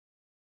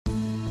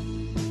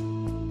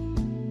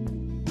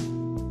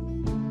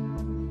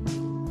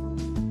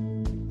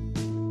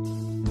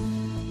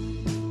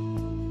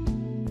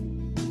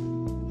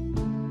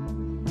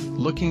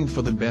Looking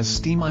for the best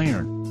steam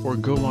iron, or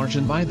go large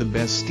and buy the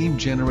best steam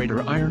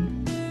generator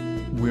iron?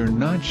 We're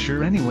not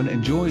sure anyone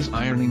enjoys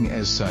ironing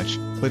as such,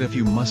 but if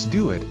you must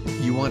do it,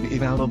 you want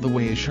it out of the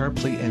way as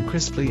sharply and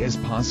crisply as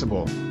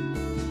possible.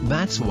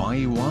 That's why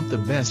you want the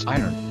best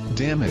iron,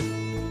 damn it.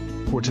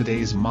 For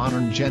today's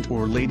modern gent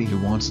or lady who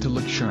wants to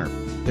look sharp,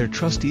 their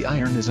trusty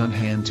iron is on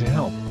hand to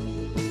help.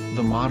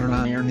 The modern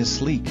iron is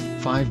sleek.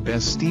 5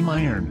 Best Steam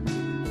Iron.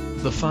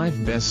 The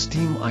 5 best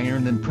steam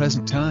iron in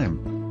present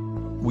time.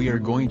 We are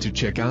going to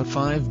check out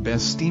 5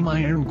 best steam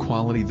iron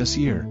quality this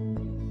year.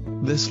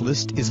 This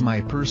list is my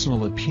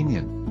personal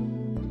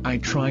opinion. I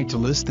try to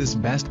list this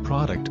best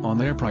product on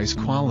their price,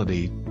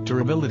 quality,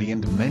 durability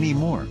and many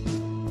more.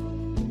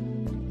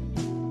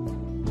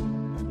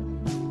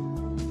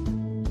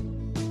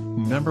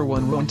 Number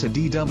 1, Rowenta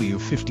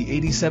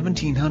DW5080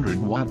 1700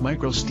 Watt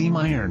Micro Steam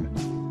Iron.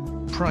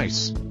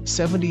 Price,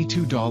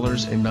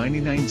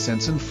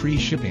 $72.99 and free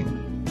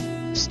shipping.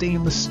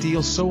 Stainless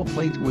steel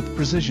Soleplate with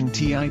precision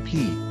TIP,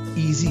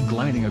 easy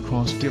gliding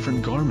across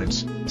different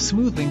garments,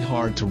 smoothing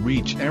hard to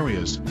reach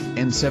areas,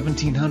 and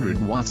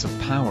 1700 watts of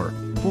power,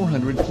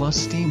 400 plus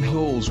steam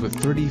holes with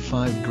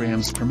 35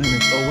 grams per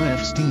minute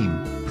OF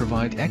steam,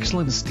 provide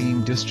excellent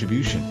steam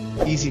distribution,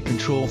 easy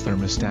control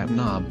thermostat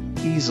knob,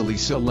 easily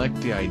select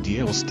the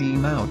ideal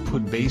steam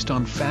output based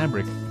on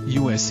fabric,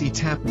 USC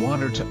tap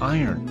water to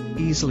iron,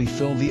 easily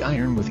fill the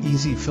iron with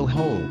easy fill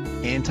hole,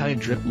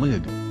 anti-drip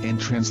lid, and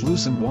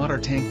translucent water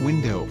tank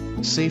window.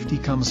 Safety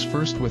comes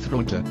first with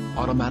Rowenta,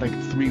 automatic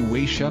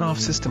 3-way shutoff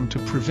system to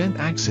prevent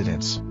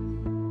accidents.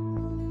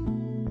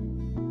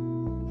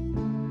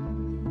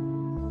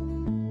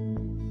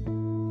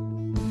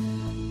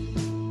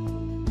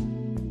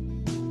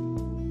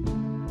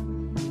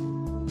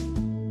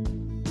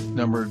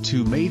 Number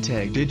 2,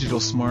 Maytag Digital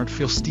Smart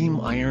Fill Steam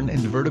Iron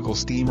and Vertical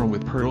Steamer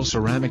with Pearl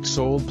Ceramic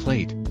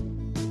Soleplate.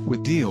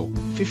 With deal,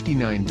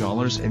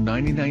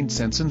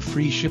 $59.99 and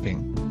free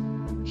shipping.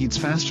 Heats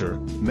faster.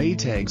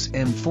 Maytag's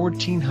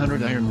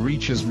M1400 iron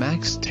reaches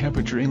max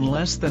temperature in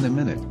less than a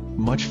minute,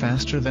 much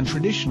faster than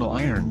traditional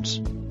irons.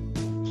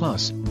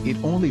 Plus,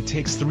 it only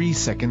takes 3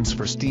 seconds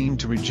for steam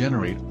to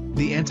regenerate.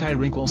 The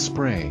anti-wrinkle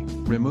spray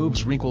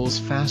removes wrinkles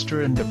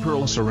faster and the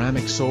Pearl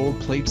Ceramic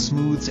Soleplate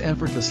smooths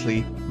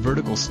effortlessly.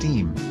 Vertical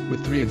steam,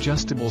 with 3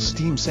 adjustable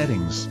steam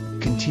settings,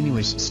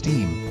 continuous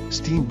steam,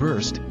 steam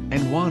burst,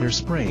 and water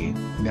spray.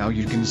 Now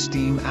you can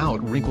steam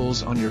out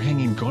wrinkles on your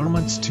hanging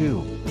garments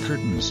too,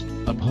 curtains,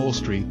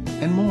 upholstery,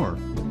 and more.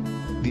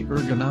 The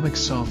ergonomic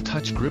soft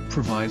touch grip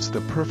provides the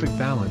perfect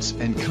balance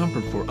and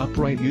comfort for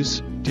upright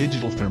use.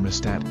 Digital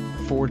thermostat,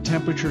 4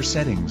 temperature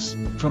settings,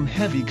 from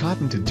heavy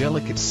cotton to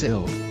delicate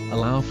silk,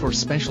 allow for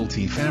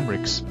specialty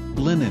fabrics,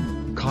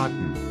 linen,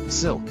 cotton,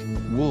 silk,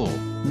 wool,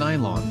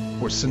 nylon,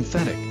 or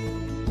synthetic.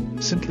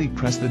 Simply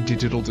press the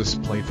digital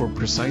display for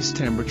precise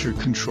temperature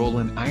control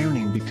and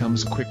ironing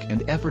becomes quick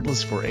and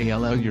effortless for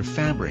all your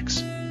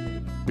fabrics.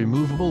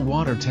 Removable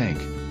water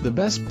tank. The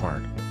best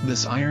part,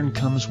 this iron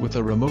comes with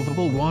a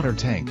removable water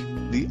tank.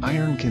 The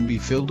iron can be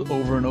filled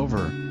over and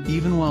over,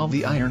 even while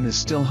the iron is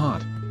still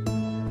hot.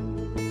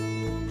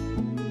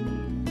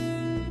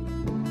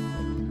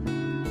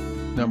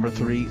 Number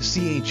 3,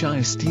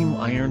 CHI Steam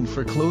Iron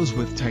for Clothes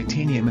with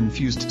Titanium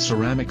Infused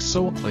Ceramic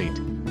Soleplate.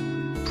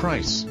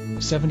 Price,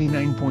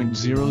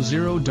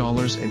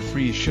 $79.00 and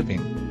free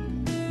shipping.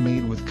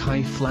 Made with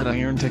Kai flat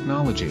iron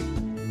technology.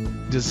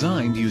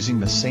 Designed using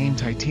the same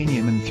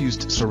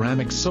titanium-infused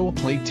ceramic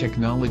Soleplate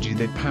technology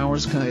that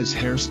powers Kai's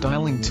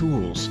hairstyling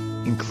tools,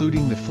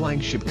 including the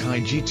flagship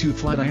Kai G2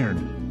 flat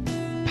iron.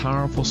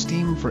 Powerful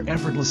steam for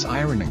effortless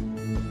ironing.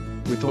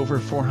 With over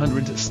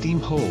 400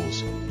 steam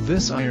holes,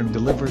 this iron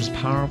delivers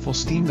powerful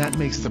steam that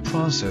makes the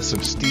process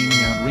of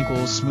steaming out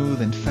wrinkles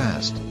smooth and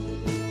fast.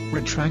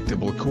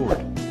 Retractable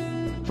cord.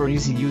 For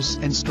easy use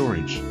and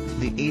storage,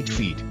 the 8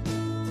 feet.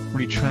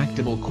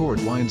 Retractable cord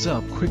winds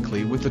up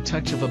quickly with the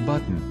touch of a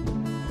button.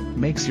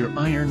 Makes your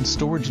iron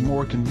storage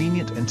more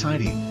convenient and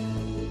tidy.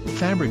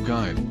 Fabric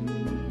guide.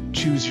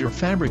 Choose your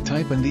fabric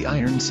type and the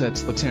iron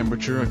sets the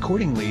temperature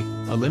accordingly,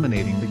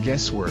 eliminating the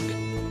guesswork.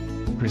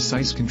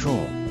 Precise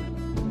control.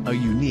 A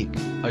unique,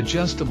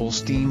 adjustable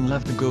steam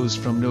lever goes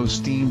from no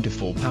steam to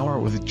full power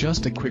with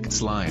just a quick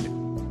slide.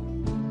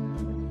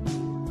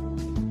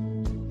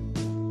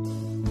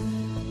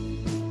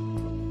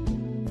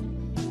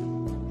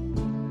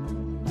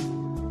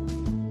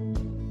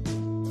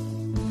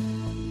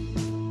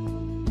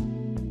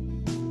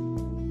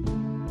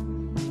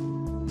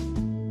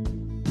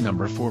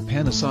 Number 4,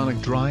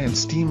 Panasonic Dry and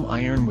Steam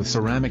Iron with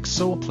Ceramic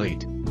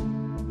Soleplate.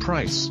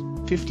 Price,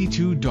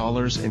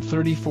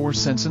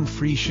 $52.34 and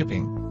free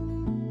shipping.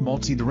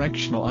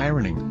 Multi-directional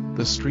ironing.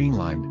 The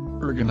streamlined,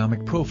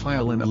 ergonomic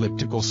profile and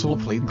elliptical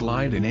Soleplate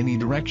glide in any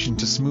direction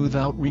to smooth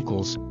out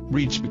wrinkles,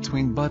 reach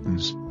between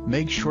buttons,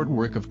 make short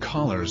work of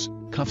collars,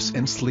 cuffs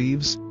and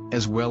sleeves,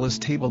 as well as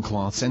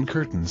tablecloths and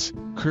curtains.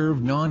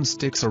 Curved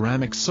non-stick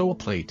ceramic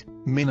Soleplate,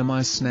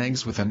 minimize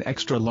snags with an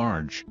extra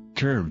large,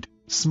 curved,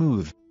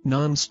 smooth,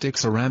 non-stick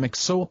ceramic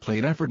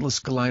Soleplate effortless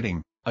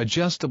gliding.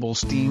 Adjustable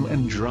steam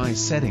and dry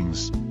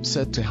settings,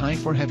 set to high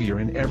for heavier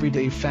and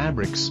everyday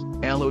fabrics,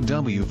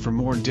 LOW for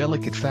more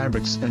delicate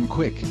fabrics and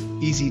quick,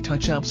 easy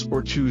touch-ups,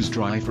 or choose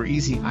dry for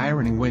easy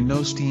ironing when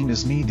no steam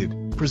is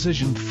needed.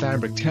 Precision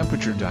fabric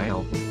temperature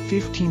dial,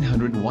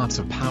 1500 watts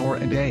of power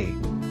a day.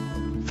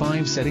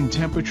 5 setting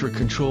temperature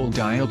control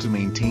dial to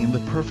maintain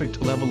the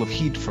perfect level of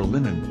heat for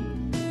linen.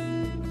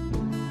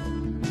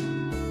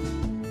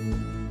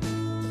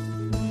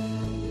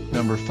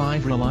 Number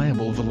 5.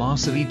 Reliable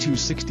Velocity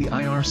 260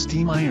 IR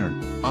Steam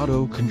Iron,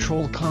 Auto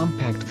Control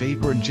Compact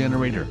Vapor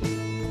Generator.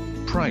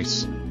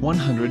 Price,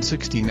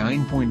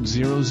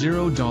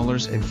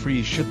 $169.00 and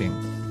free shipping.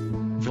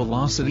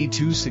 Velocity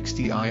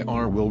 260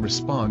 IR will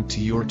respond to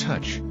your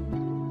touch.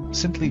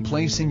 Simply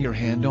placing your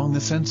hand on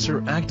the sensor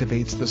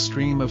activates the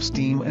stream of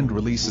steam and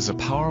releases a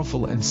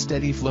powerful and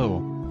steady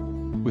flow.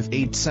 With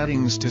 8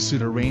 settings to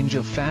suit a range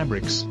of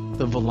fabrics,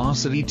 the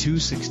Velocity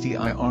 260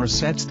 IR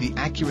sets the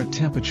accurate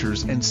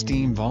temperatures and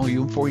steam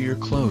volume for your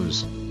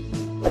clothes.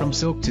 From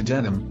silk to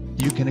denim,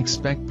 you can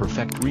expect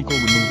perfect wrinkle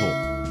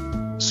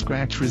removal.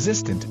 Scratch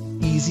resistant,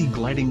 easy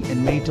gliding,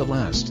 and made to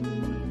last.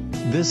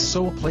 This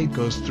Soleplate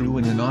goes through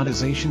an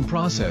anodization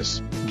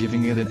process,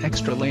 giving it an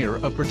extra layer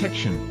of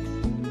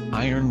protection.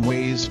 Iron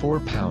weighs 4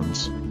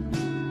 pounds.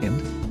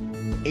 And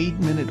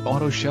 8-minute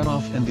auto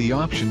shutoff and the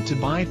option to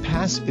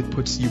bypass it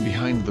puts you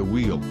behind the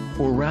wheel,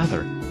 or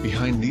rather,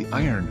 behind the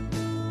iron.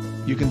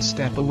 You can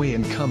step away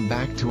and come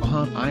back to a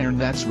hot iron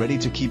that's ready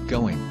to keep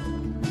going.